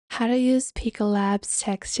How to use Pika Labs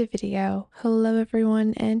text to video. Hello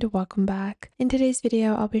everyone and welcome back. In today's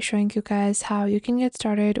video, I'll be showing you guys how you can get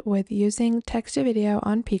started with using text to video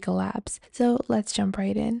on Pika Labs. So let's jump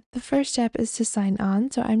right in. The first step is to sign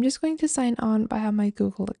on. So I'm just going to sign on by my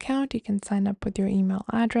Google account. You can sign up with your email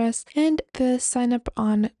address, and the sign up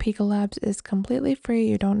on Pika Labs is completely free.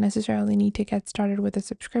 You don't necessarily need to get started with a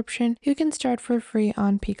subscription. You can start for free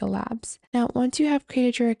on Pika Labs. Now, once you have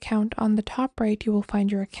created your account, on the top right, you will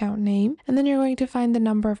find your account name, and then you're going to find the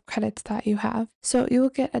number of credits that you have. So you will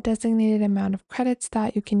get a designated amount of credits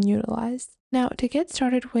that you can utilize. Now, to get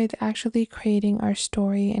started with actually creating our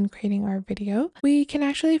story and creating our video, we can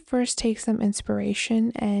actually first take some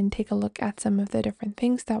inspiration and take a look at some of the different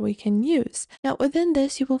things that we can use. Now, within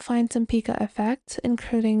this, you will find some Pika effects,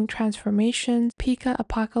 including transformations, Pika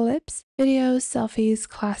apocalypse, videos, selfies,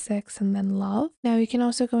 classics, and then love. Now, you can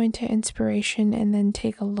also go into inspiration and then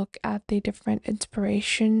take a look at the different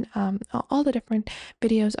inspiration, all the different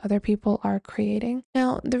videos other people are creating.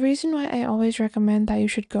 Now, the reason why I always recommend that you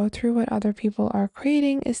should go through what other people are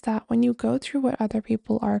creating is that when you go through what other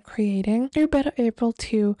people are creating, you're better able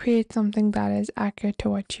to create something that is accurate to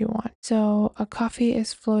what you want. So a coffee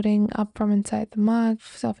is floating up from inside the mug,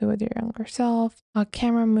 selfie with your younger self. A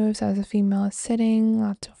camera moves as a female is sitting,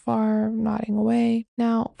 not so far, nodding away.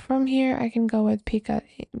 Now from here, I can go with Pika,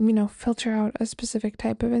 filter out a specific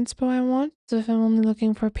type of inspo I want. So if I'm only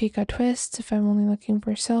looking for Pika twists, if I'm only looking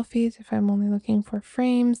for selfies, if I'm only looking for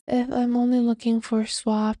frames, if I'm only looking for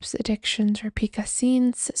swaps, addictions, or Pika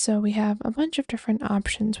scenes. So we have a bunch of different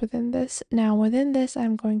options within this. Now within this,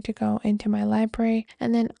 I'm going to go into my library,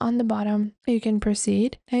 and then on the bottom, you can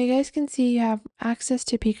proceed. Now you guys can see you have access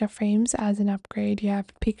to Pika frames as an upgrade. You have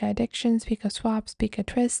Pika addictions, Pika swaps, Pika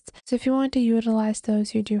twists. So if you want to utilize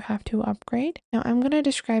those, you do have to upgrade. Now I'm going to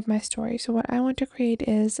describe my story. So what I want to create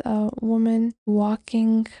is a woman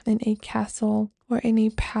walking in a castle or in a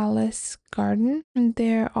palace garden. And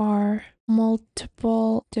there are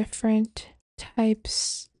multiple different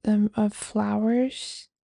types of flowers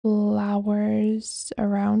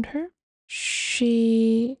around her.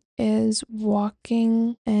 She is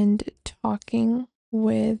walking and talking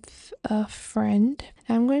with a friend.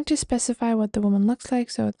 I'm going to specify what the woman looks like.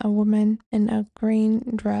 So a woman in a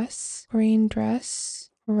green dress,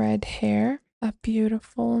 red hair, a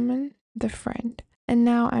beautiful woman, the friend. And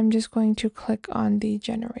now I'm just going to click on the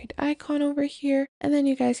generate icon over here, and then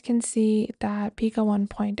you guys can see that Pika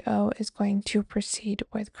 1.0 is going to proceed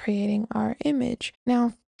with creating our image.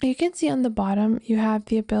 Now, you can see on the bottom, you have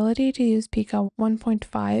the ability to use Pika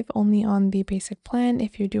 1.5 only on the basic plan.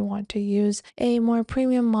 If you do want to use a more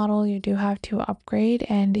premium model, you do have to upgrade,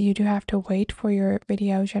 and you do have to wait for your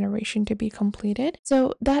video generation to be completed.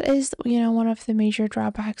 So that is, one of the major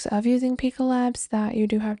drawbacks of using Pika Labs, that you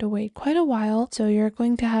do have to wait quite a while. So you're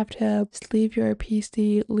going to have to leave your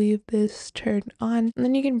PC, leave this turned on, and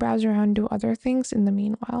then you can browse around, do other things in the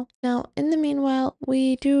meanwhile. Now, in the meanwhile,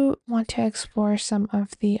 we do want to explore some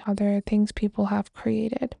of the other things people have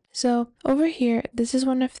created. So over here, this is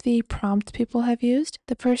one of the prompts people have used.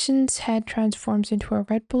 The person's head transforms into a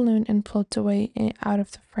red balloon and floats away out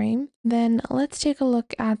of the frame. Then let's take a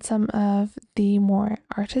look at some of the more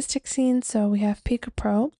artistic scenes. So we have Pika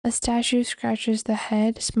Pro. A statue scratches the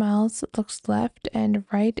head, smiles, looks left and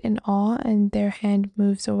right in awe, and their hand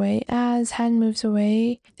moves away. As hand moves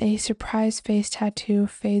away, a surprise face tattoo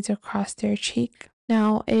fades across their cheek.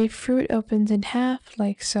 Now a fruit opens in half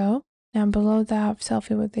like so. Now below that,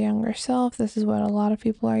 selfie with the younger self. This is what a lot of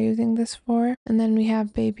people are using this for. And then we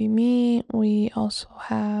have baby me. We also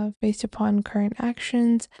have based upon current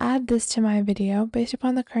actions. Add this to my video. Based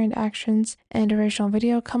upon the current actions and original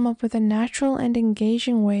video, come up with a natural and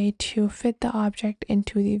engaging way to fit the object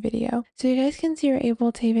into the video. So you guys can see you're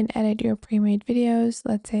able to even edit your pre-made videos.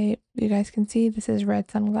 Let's say you guys can see this is red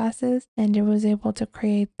sunglasses, and it was able to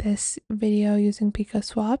create this video using Pika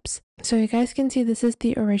swaps. So you guys can see this is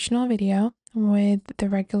the original video with the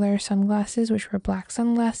regular sunglasses, which were black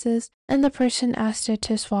sunglasses, and the person asked it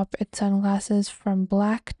to swap its sunglasses from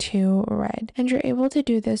black to red. And you're able to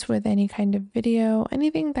do this with any kind of video,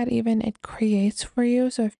 anything that even it creates for you.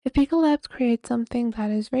 So if Pika Labs creates something that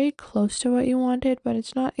is very close to what you wanted, but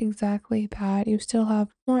it's not exactly that, you still have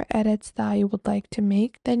more edits that you would like to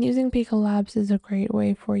make, then using Pika Labs is a great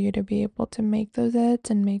way for you to be able to make those edits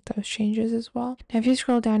and make those changes as well. Now, if you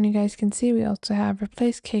scroll down, you guys can see we also have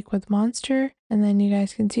replace cake with monster. And then you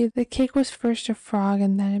guys can see the cake was first a frog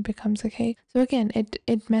and then it becomes a cake. So again,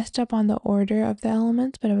 it messed up on the order of the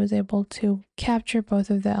elements, but it was able to capture both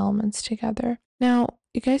of the elements together. Now,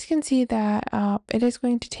 you guys can see that it is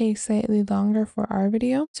going to take slightly longer for our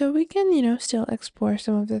video. So we can, still explore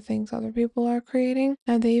some of the things other people are creating.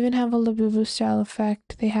 Now they even have a Labubu style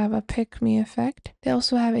effect. They have a pick me effect. They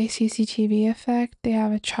also have a CCTV effect. They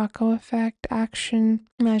have a Choco effect, action,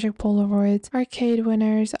 magic Polaroids, arcade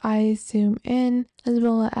winners, eyes zoom in, as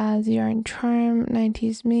well as yarn charm,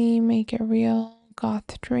 90s me, make it real,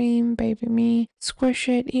 Goth Dream, Baby Me, Squish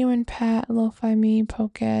It, You and Pat, Lo-Fi Me,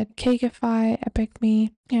 Poke It, Cakeify, Epic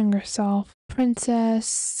Me, Younger Self,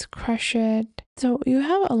 Princess, Crush It. So you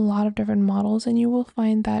have a lot of different models, and you will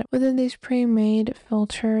find that within these pre-made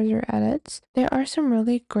filters or edits, there are some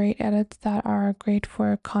really great edits that are great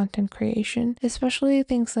for content creation, especially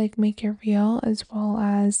things like Make It Real, as well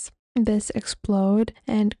as this explode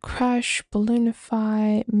and crush,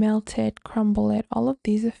 balloonify, melt it, crumble it. All of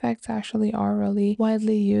these effects actually are really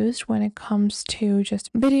widely used when it comes to just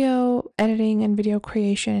video editing and video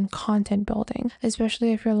creation and content building,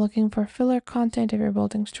 especially if you're looking for filler content, if you're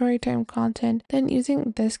building story time content. Then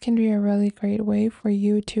using this can be a really great way for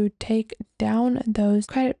you to take down those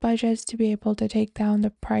credit budgets, to be able to take down the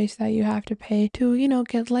price that you have to pay to,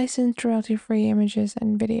 get licensed royalty-free images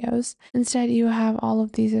and videos. Instead, you have all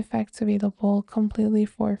of these effects available completely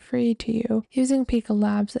for free to you using Pika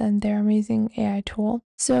Labs and their amazing AI tool.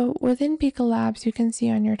 So within Pika Labs, you can see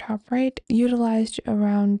on your top right, utilized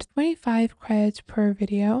around 25 credits per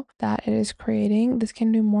video that it is creating. This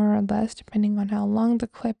can be more or less depending on how long the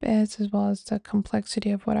clip is, as well as the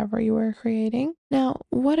complexity of whatever you are creating. Now,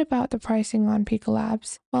 what about the pricing on Pika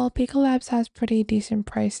Labs? Well, Pika Labs has pretty decent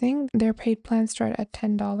pricing. Their paid plans start at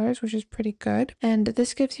 $10, which is pretty good. And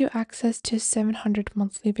this gives you access to 700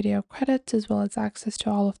 monthly video credits, as well as access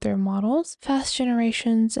to all of their models, fast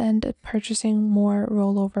generations, and purchasing more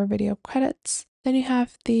rollover video credits. Then you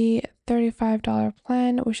have the $35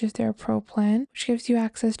 plan, which is their pro plan, which gives you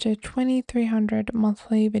access to 2,300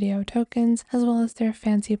 monthly video tokens, as well as their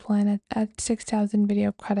fancy plan at 6,000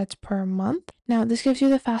 video credits per month. Now, this gives you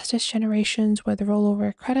the fastest generations with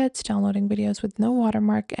rollover credits, downloading videos with no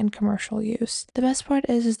watermark, and commercial use. The best part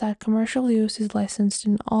is that commercial use is licensed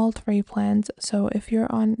in all three plans, so if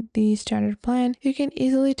you're on the standard plan, you can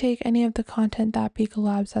easily take any of the content that Pika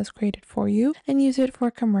Labs has created for you and use it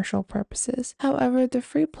for commercial purposes. However, the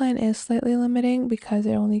free plan is slightly limiting because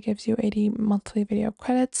it only gives you 80 monthly video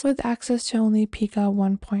credits with access to only Pika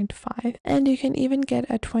 1.5. And you can even get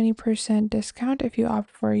a 20% discount if you opt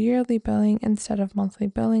for yearly billing instead of monthly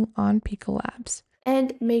billing on Pika Labs.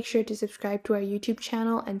 And make sure to subscribe to our YouTube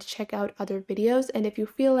channel and check out other videos. And if you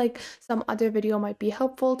feel like some other video might be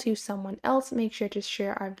helpful to someone else, make sure to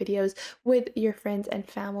share our videos with your friends and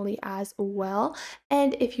family as well.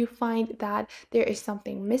 And if you find that there is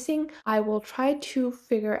something missing, I will try to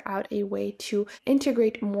figure out a way to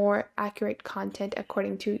integrate more accurate content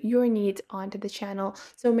according to your needs onto the channel.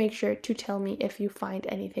 So make sure to tell me if you find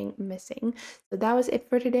anything missing. So that was it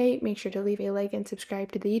for today. Make sure to leave a like and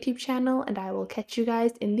subscribe to the YouTube channel, and I will catch you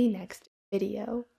guys in the next video.